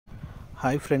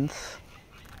Hi friends,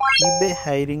 eBay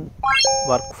hiring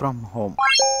work from home,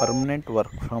 permanent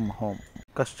work from home.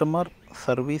 Customer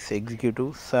service executive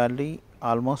salary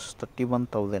almost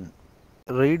 31,000.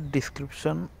 Read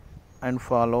description and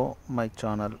follow my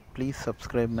channel. Please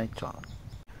subscribe my channel.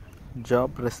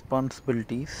 Job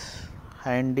responsibilities: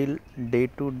 handle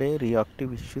day-to-day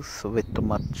reactive issues with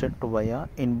merchant via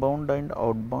inbound and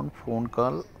outbound phone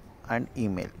call and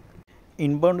email.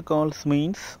 Inbound calls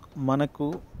means మనకు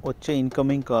వచ్చే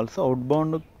incoming calls,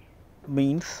 outbound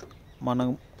means మనం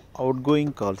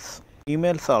outgoing calls,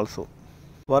 emails also.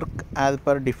 Work as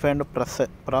per defined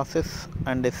process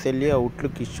and cell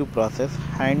outlook issue process.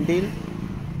 Handle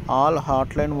all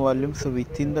hotline volumes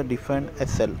within the defined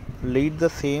SL. Lead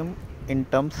the same in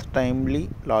terms timely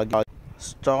login.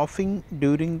 Staffing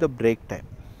during the break time.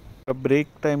 Break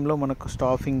టైంలో మనకు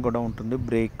staffing కూడా ఉంటుంది.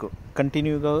 Break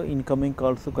కంటిన్యూగా incoming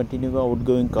calls, కంటిన్యూగా out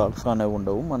going calls అనేవి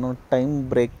ఉండవు. మనం time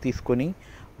break తీసుకొని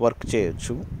వర్క్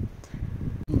చేయొచ్చు.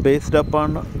 బేస్డ్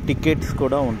అపాన్ టికెట్స్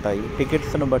కూడా ఉంటాయి.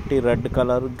 టికెట్స్ని బట్టి red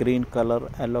colour, green colour,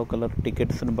 yellow colour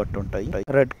టికెట్స్ని బట్టి ఉంటాయి.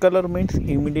 రెడ్ కలర్ మీన్స్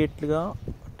ఇమీడియట్గా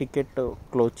టికెట్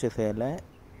క్లోజ్ చేసేయాలి.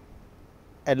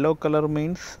 ఎల్లో కలర్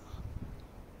మీన్స్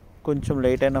కొంచెం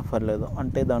లేట్ అయినా పర్లేదు,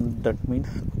 అంటే that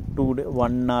means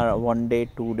 1 day,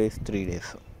 2 days, 3 days.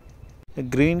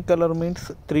 Green colour means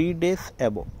 3 days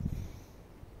above.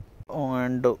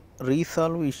 And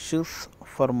resolve issues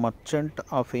for merchant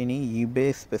of any eBay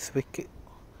specific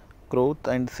growth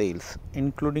and sales,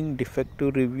 including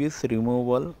defective reviews,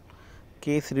 removal,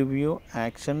 case review,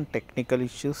 action, technical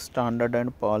issues, standard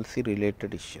and policy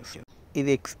related issues.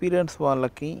 ఇది experience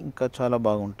వాళ్ళకి ఇంకా చాలా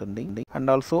బాగుంటుంది. And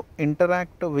also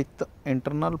interact with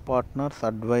internal partners,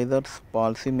 advisors,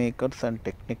 policy makers and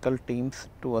technical teams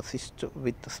to assist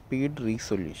with speed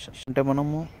resolution. అంటే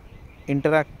మనము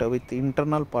interact with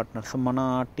internal partners, మన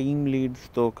team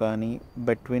లీడ్స్తో కానీ,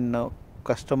 between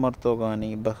కస్టమర్తో కానీ,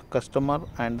 కస్టమర్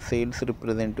అండ్ సేల్స్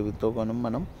రిప్రజెంటేటివ్తో కానీ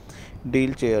మనం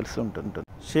డీల్ చేయాల్సి ఉంటుంది.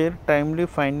 Share timely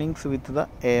findings with the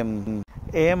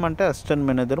AM అంటే అసిస్టెంట్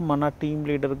మేనేజర్. మన టీమ్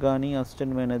లీడర్ కానీ,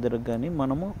 అసిస్టెంట్ మేనేజర్ కానీ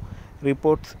మనము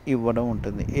రిపోర్ట్స్ ఇవ్వడం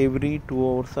ఉంటుంది. ఎవ్రీ 2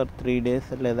 hours or 3 days,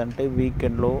 లేదంటే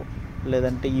వీకెండ్లో,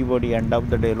 లేదంటే ఈవడి ఎండ్ ఆఫ్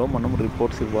ద డేలో మనం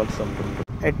రిపోర్ట్స్ ఇవ్వాల్సి ఉంటుంది.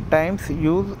 At times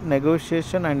use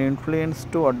negotiation and influence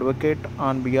to advocate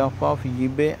on behalf of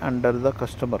eBay under the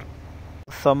customer.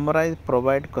 Summarise,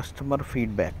 provide customer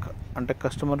feedback. అంటే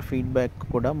కస్టమర్ ఫీడ్బ్యాక్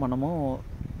కూడా మనము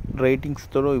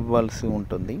రేటింగ్స్తో ఇవ్వాల్సి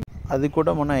ఉంటుంది. అది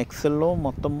కూడా మన ఎక్సెల్లో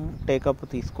మొత్తం టేకప్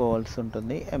తీసుకోవాల్సి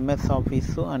ఉంటుంది. MS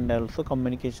office and also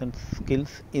communication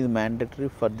skills is mandatory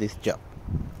for this job.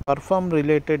 Perform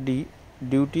related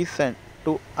duties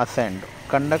to ascend.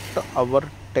 Conduct hour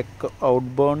tech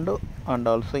outbound and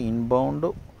also inbound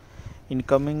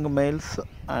incoming mails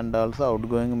and also out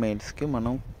going మెయిల్స్కి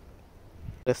మనం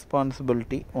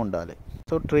రెస్పాన్సిబిలిటీ ఉండాలి.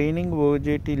 So training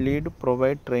OJT lead,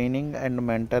 provide training and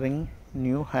mentoring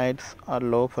new heirs are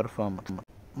లో performers.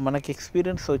 మనకి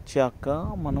experience వచ్చాక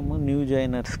మనము new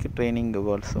జాయినర్స్కి training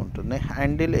ఇవ్వాల్సి ఉంటుంది.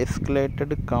 Handle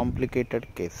escalated complicated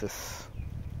cases.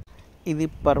 ఇది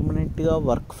పర్మనెంట్గా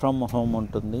వర్క్ ఫ్రమ్ హోమ్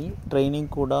ఉంటుంది.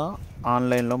 ట్రైనింగ్ కూడా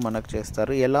ఆన్లైన్లో మనకు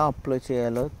చేస్తారు. ఎలా అప్లై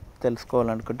చేయాలో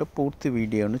తెలుసుకోవాలనుకుంటే పూర్తి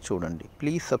వీడియోను చూడండి.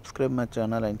 Please subscribe my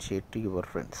channel and share to your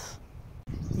friends.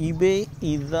 EBay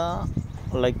is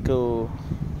like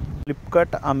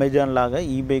Flipkart, Amazon లాగా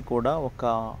ఈబే కూడా ఒక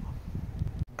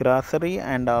grocery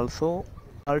and also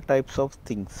all types of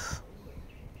things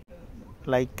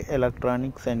like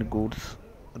electronics and goods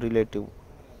relative,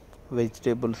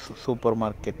 vegetables, super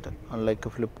market like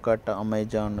Flipkart,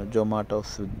 Amazon, Zomato,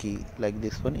 Swiggy, like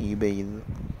this one eBay is.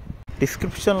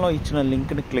 డిస్క్రిప్షన్లో ఇచ్చిన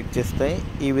లింక్ని click చేస్తే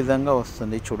ఈ విధంగా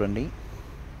వస్తుంది చూడండి.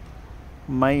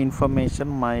 My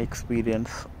information, my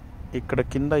experience. ఇక్కడ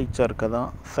కింద ఇచ్చారు కదా,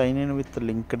 sign in with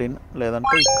linked in,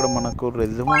 లేదంటే ఇక్కడ మనకు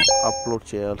రెజ్యూమ్ అప్లోడ్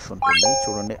చేయాల్సి ఉంటుంది.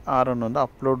 చూడండి ఆర్ ఉంది,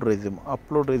 అప్లోడ్ రెజ్యూమ్.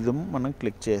 అప్లోడ్ రెజ్యూమ్ మనం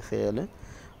క్లిక్ చేసేయాలి.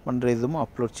 మన రెజ్యూమ్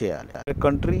అప్లోడ్ చేయాలి.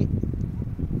 కంట్రీ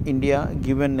ఇండియా,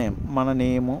 గివెన్ నేమ్, మన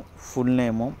నేము, ఫుల్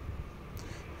నేము.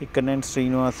 ఇక్కడ నేను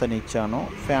శ్రీనివాస్ అని ఇచ్చాను.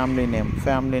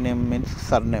 ఫ్యామిలీ నేమ్ మీన్స్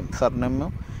సర్నేమ్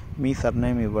మీ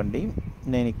సర్నేమ్ ఇవ్వండి.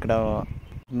 నేను ఇక్కడ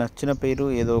నచ్చిన పేరు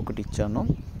ఏదో ఒకటి ఇచ్చాను.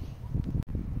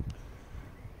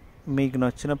 మీకు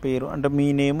నచ్చిన పేరు అంటే మీ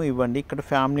నేమ్ ఇవ్వండి. ఇక్కడ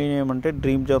ఫ్యామిలీ నేమ్ అంటే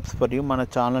డ్రీమ్ జాబ్స్ ఫర్ యూ, మన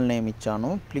ఛానల్ నేమ్ ఇచ్చాను.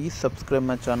 Please subscribe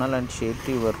my channel and share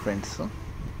to your friends.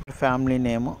 Family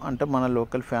name అంటే మన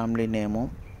లోకల్ ఫ్యామిలీ నేము.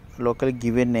 లోకల్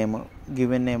గివెన్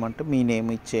నేమ్ అంటే మీ నేమ్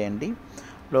ఇచ్చేయండి.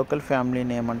 లోకల్ ఫ్యామిలీ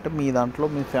నేమ్ అంటే మీ దాంట్లో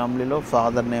మీ ఫ్యామిలీలో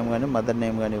ఫాదర్ నేమ్ కానీ, మదర్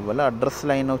నేమ్ కానీ ఇవ్వాలి. అడ్రస్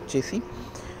లైన్ వచ్చేసి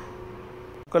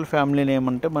లోకల్ ఫ్యామిలీ నేమ్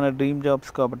అంటే మన డ్రీమ్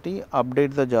జాబ్స్ కాబట్టి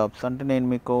అప్డేట్ ద జాబ్స్ అంటే నేను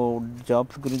మీకు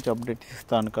జాబ్స్ గురించి అప్డేట్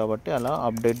ఇస్తాను కాబట్టి అలా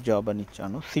అప్డేట్ జాబ్ అని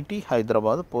ఇచ్చాను. సిటీ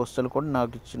హైదరాబాద్, పోస్టల్ కోడ్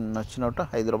నాకు నచ్చినట్టు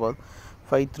హైదరాబాద్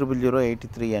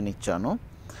 500083 అని ఇచ్చాను.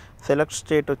 సెలెక్ట్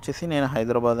స్టేట్ వచ్చేసి నేను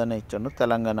హైదరాబాద్ అనే ఇచ్చాను,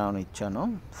 తెలంగాణ అని ఇచ్చాను.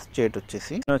 స్టేట్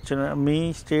వచ్చేసి వచ్చిన మీ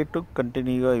స్టేట్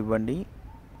కంటిన్యూగా ఇవ్వండి.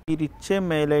 మీరు ఇచ్చే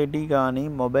మెయిల్ ఐడి కానీ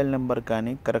మొబైల్ నెంబర్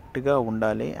కానీ కరెక్ట్గా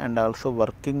ఉండాలి. And also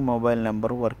working mobile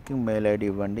number, working mail ID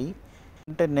ఇవ్వండి.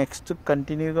 అంటే నెక్స్ట్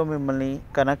కంటిన్యూగా మిమ్మల్ని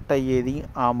కనెక్ట్ అయ్యేది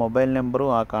ఆ మొబైల్ నెంబరు,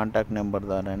 ఆ కాంటాక్ట్ నెంబర్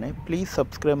ద్వారానే. Please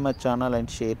subscribe my channel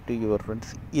and share to your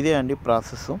friends. ఇదే అండి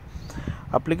ప్రాసెస్.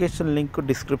 అప్లికేషన్ లింక్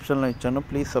డిస్క్రిప్షన్లో ఇచ్చాను.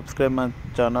 Please subscribe my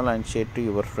channel and share to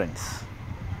your friends.